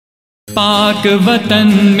پاک وطن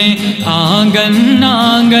میں آنگن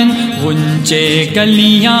آنگن غنچے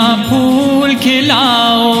کلیاں پھول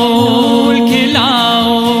کھلاؤ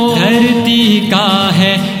دھرتی کا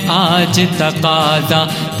ہے آج تقاضا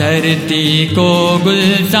دھرتی کو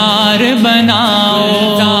گلزار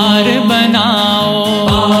بناؤ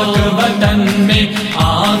پاک وطن میں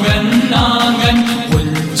آنگن آنگن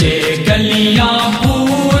غنچے کلیاں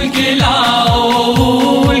پھول کھلاؤ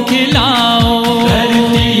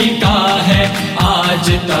دھرتی کا ہے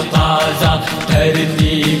آج تقاضا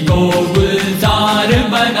دھرتی کو گلزار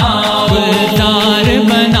بناؤ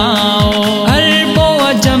عرب و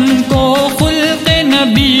عجم کو خلق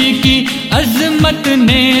نبی کی عظمت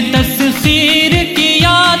نے تسخیر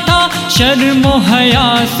کیا تھا شرم و حیا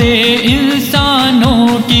سے انسانوں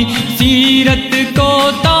کی سیرت کو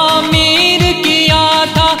تعمیر کیا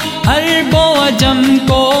تھا عرب و عجم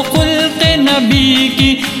کو خلق نبی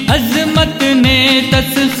کی عظمت نے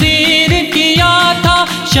تسخیر کیا تھا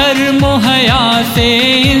شرم و حیا سے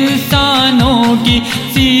انسانوں کی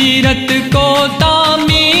سیرت کو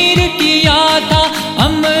تعمیر کیا تھا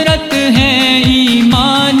امرت ہے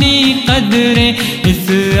ایمانی قدریں اس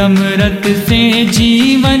امرت سے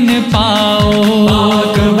جیون پاؤ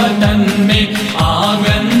پاک وطن میں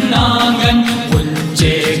آنگن آنگن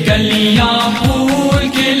غنچے کلیاں پھول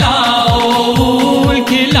کھلاؤ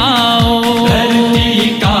دھرتی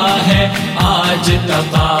کا ہے آج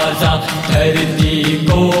تقاضا دھرتی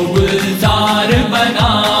کو گلزار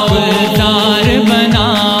بناؤ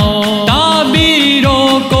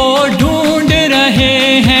تعبیروں کو ڈھونڈ رہے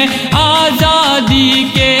ہیں آزادی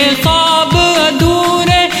کے خواب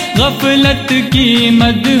ادھورے غفلت کی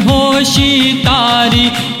مدہوشی طاری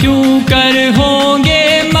کیوں کر ہوں گے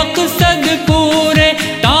مقصد پورے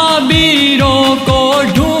تعبیروں کو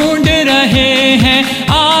ڈھونڈ رہے ہیں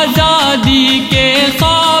آزادی کے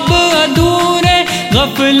خواب ادھورے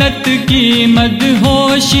غفلت کی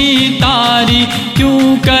مدہوشی طاری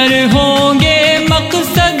کیوں کر ہوں گے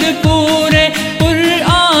مقصد پورے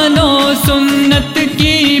قرآن و سنت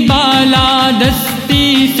کی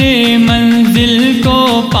بالادستی سے منزل کو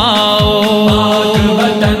پاؤ پاک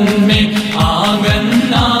وطن میں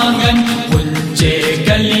آنگن آنگن غنچے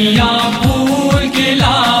کلیاں پھول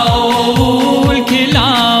کھلاؤ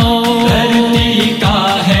دھرتی کا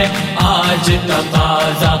ہے آج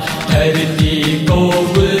تقاضا دھرتی کو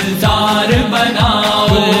گلزار بناؤ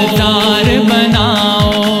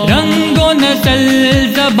رنگ و نسل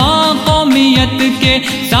زباں قومیت کے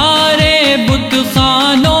سارے بت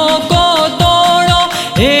خانوں کو توڑو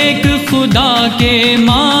ایک خدا کے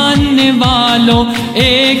ماننے والوں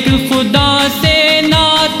ایک خدا سے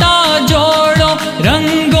ناتا جوڑو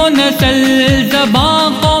رنگ و نسل زباں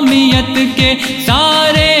قومیت کے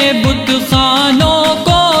سارے بت خانوں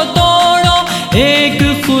کو توڑو ایک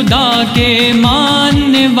خدا کے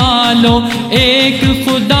ماننے والوں ایک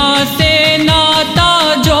خدا سے ناتا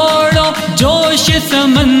جوڑو جوش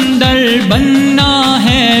سمندر بننا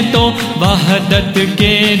ہے تو وحدت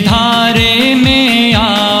کے دھارے میں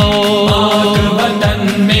آؤ پاک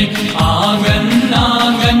وطن میں آنگن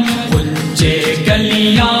آنگن غنچے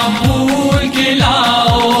کلیاں پھول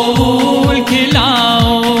کھلاؤ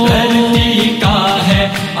دھرتی کا ہے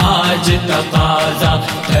آج تقاضا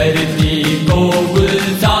دھرتی کو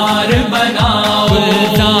گلزار بناؤ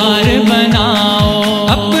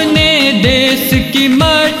اپنے دیس کی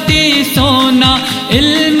مٹی سونا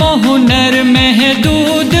علم و ہنر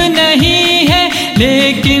محدود نہیں ہے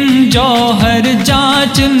لیکن جوہر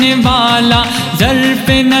جانچنے والا ظرف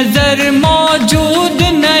نظر موجود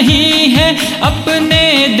نہیں ہے اپنے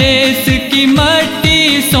دیس کی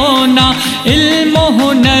مٹی سونا علم و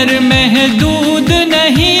ہنر محدود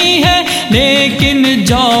نہیں ہے لیکن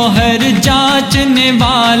جوہر جانچنے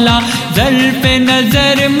والا ظرف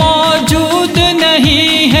نظر موجود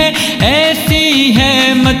نہیں ہے ایسی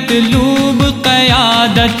ہے مطلوب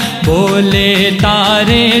قیادت بولے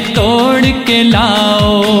تارے توڑ کے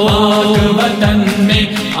لاؤ پاک وطن میں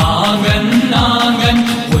آنگن آنگن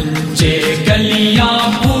غنچے کلیاں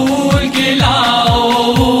پھول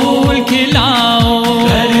کھلاؤ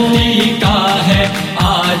دھرتی کا ہے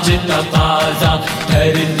آج تقاضا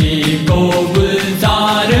دھرتی کو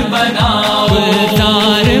گلزار بناؤ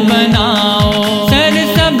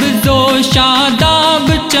سرسبز و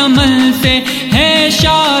شاداب چمن سے ہے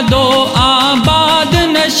شاد و آباد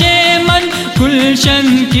نشیمن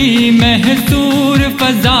گلشن کی محصور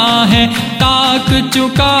فضا ہے تاک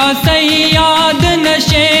چکا سیاد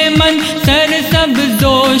نشیمن سرسبز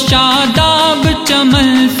و شاداب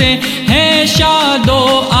چمن سے ہے شاد و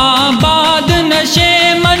آباد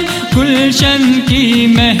نشیمن گلشن کی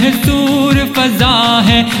محصور فضا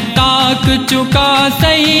ہے تاک تھک چکا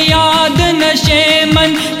صیاد نشے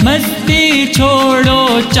من، مستی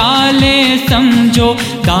چھوڑو چالیں سمجھو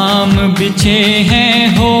دام بچھے ہیں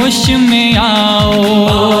ہوش میں آؤ۔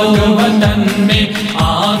 پاک وطن میں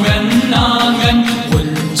آنگن آنگن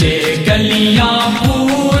کلچے گلیاں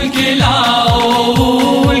پھول کھلاؤ،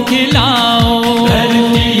 پھول کھلاؤ۔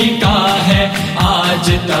 دھرتی کا ہے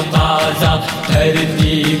آج تقاضا،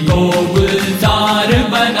 دھرتی کو گلزار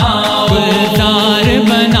بناؤ، گلزار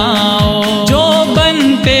بناؤ۔ جو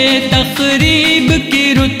بن پہ تقریب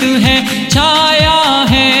کی رت ہے، چھایا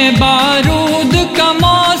ہے بارود کا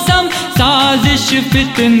موسم، سازش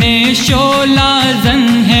فتنے شعلہ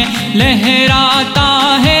زن ہے،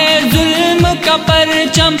 لہراتا ہے ظلم کا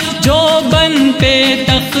پرچم۔ جو بن پہ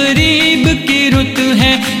تقریب کی رت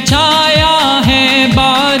ہے، چھایا ہے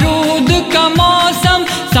بارود کا موسم،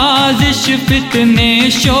 سازش فتنے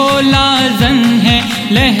شعلہ زن ہے،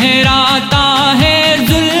 لہراتا ہے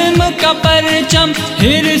ظلم کا پرچم۔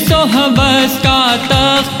 حرص و ہوس کا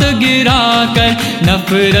تخت گرا کر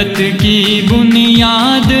نفرت کی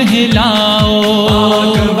بنیاد ہلاؤ۔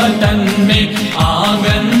 پاک وطن میں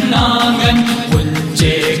آنگن آنگن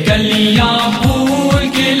کلچے گلیاں پھول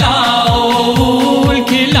کھلاؤ، پھول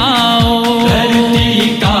کھلاؤ۔ دھرتی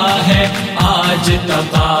کا ہے آج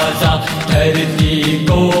تقاضا، دھرتی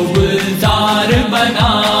کو گلزار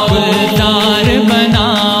بناؤ، گلزار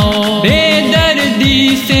بناؤ۔ بے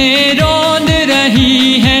دردی سے روند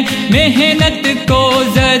رہی ہے محنت کو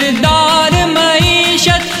زردار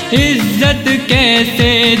معیشت، عزت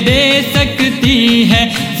کیسے دے سکتی ہے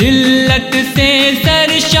ذلت سے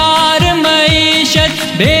سرشار معیشت۔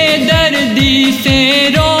 بے دردی سے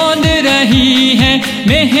روند رہی ہے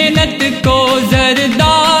محنت کو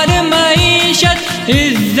زردار معیشت،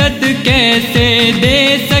 عزت کیسے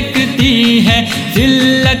دے سکتی ہے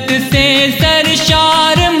ذلت سے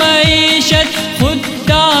سرشار معیشت۔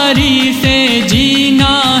 خودداری سے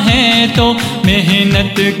جینا ہے تو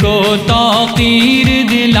محنت کو توقیر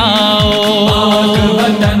دلاؤ۔ پاک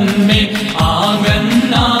وطن میں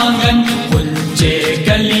آنگن آنگن کلچے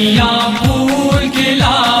گلیاں پھول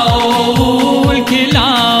کھلاؤ، پھول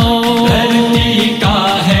کھلاؤ۔ دھرتی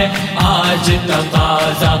کا ہے آج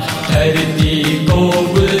تقاضا، دھرتی کو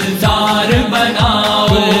گلزار بناؤ،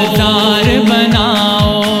 گلزار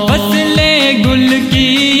بناؤ۔ فصلے گل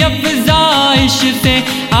کی افزائش سے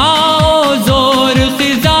آؤ زور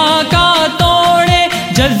خزاں کا توڑے،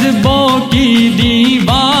 جذبوں کی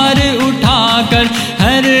دیوار اٹھا کر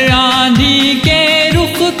ہر آندھی کے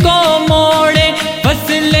رخ کو موڑے۔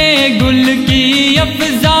 فصلے گل کی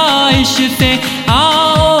افزائش سے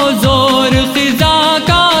آؤ زور خزاں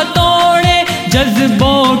کا توڑے،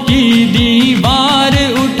 جذبوں کی دیوار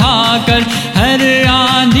اٹھا کر ہر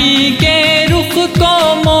آندھی کے رخ کو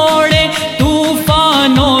موڑے۔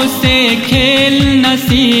 طوفانوں سے کھیلنا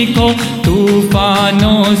سیکھو،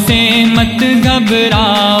 طوفانوں سے مت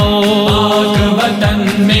گھبراؤ۔ پاک وطن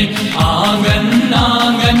میں آنگن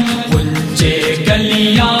آنگن کلچے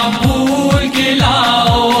گلیاں پھول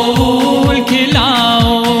کھلاؤ، پھول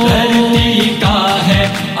کھلاؤ۔ دھرتی کا ہے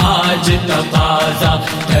آج تقاضا،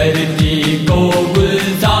 دھرتی کو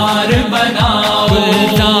گلزار بناؤ،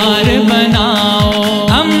 گلزار بناؤ۔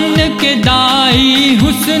 امن کے دائی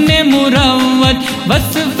حسن مروت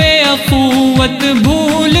وصف اخوت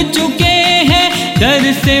بھول چکے ہیں،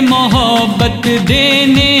 درس محبت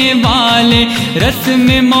دینے والے رسم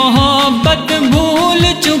محبت بھول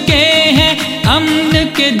چکے ہیں۔ امن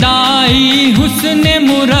کے دائی حسن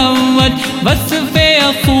مروت وصف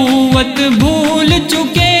اخوت بھول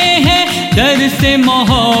چکے ہیں، درس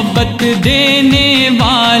محبت دینے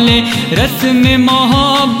والے رسم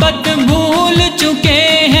محبت بھول چکے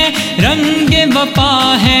ہیں۔ رنگ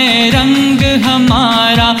وفا ہے رنگ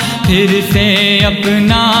ہمارا، پھر سے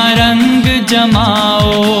اپنا رنگ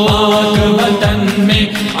جماؤ۔ پاک وطن میں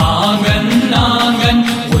آنگن آنگن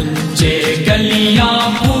کلچے گلیاں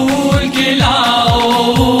پھول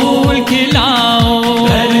کھلاؤ، پھول کھلاؤ۔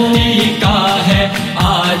 دھرتی کا ہے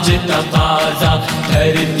آج تقاضا،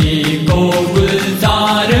 دھرتی کو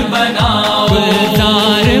گلزار بناؤ،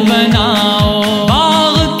 گلزار بناؤ۔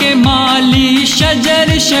 باغ کے مالی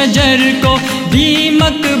شجر شجر کو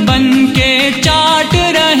دیمک بن کے چاٹ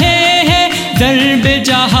رہے ہیں، ضرب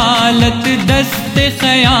جہالت دست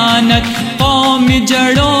خیانت قوم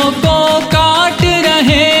جڑوں کو کاٹ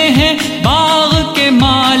رہے ہیں۔ باغ کے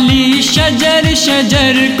مالی شجر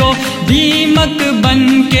شجر کو دیمک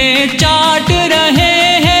بن کے چاٹ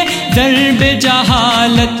رہے ہیں، ضرب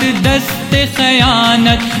جہالت دست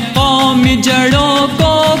خیانت قوم جڑوں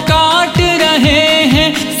کو کاٹ رہے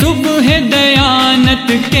ہیں۔ صبح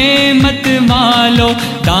دیانت کے مت والو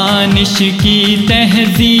دانش کی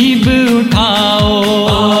تہذیب اٹھاؤ.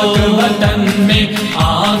 پاک وطن میں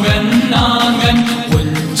آنگن آنگن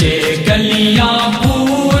اونچے گلیاں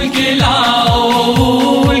پھول کھلاؤ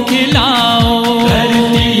پھول کھلاؤ.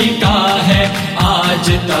 دھرتی کا ہے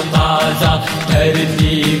آج تقاضا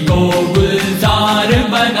دھرتی کو گلزار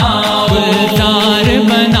بناؤ گلزار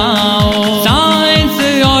بناؤ. سائنس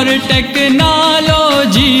اور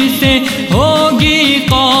ٹیکنالوجی سے ہوگی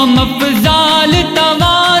قوم افضال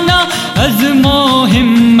توانا. عزم و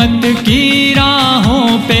ہمت کی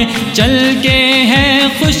راہوں پہ چل کے ہے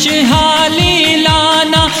خوشحالی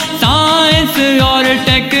لانا. سائنس اور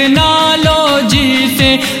ٹیکنالوجی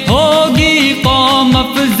سے ہوگی قوم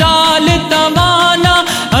افضال توانا.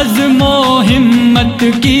 عزم و ہمت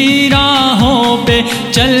کی راہوں پہ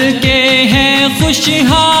چل کے ہے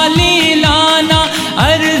خوشحالی لانا.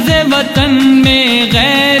 عرض وطن میں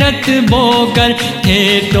غیرت بو کر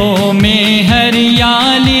کھیتوں میں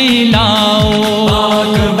ہریالی لاؤ.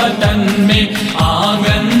 پاک وطن میں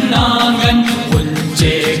آنگن آنگن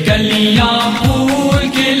اونچے گلیاں پھول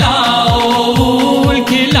کھلاؤ پھول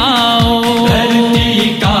کھلاؤ. دھرتی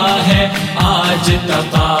کا ہے آج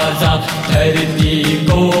تقاضا دھرتی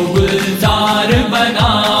کو گلزار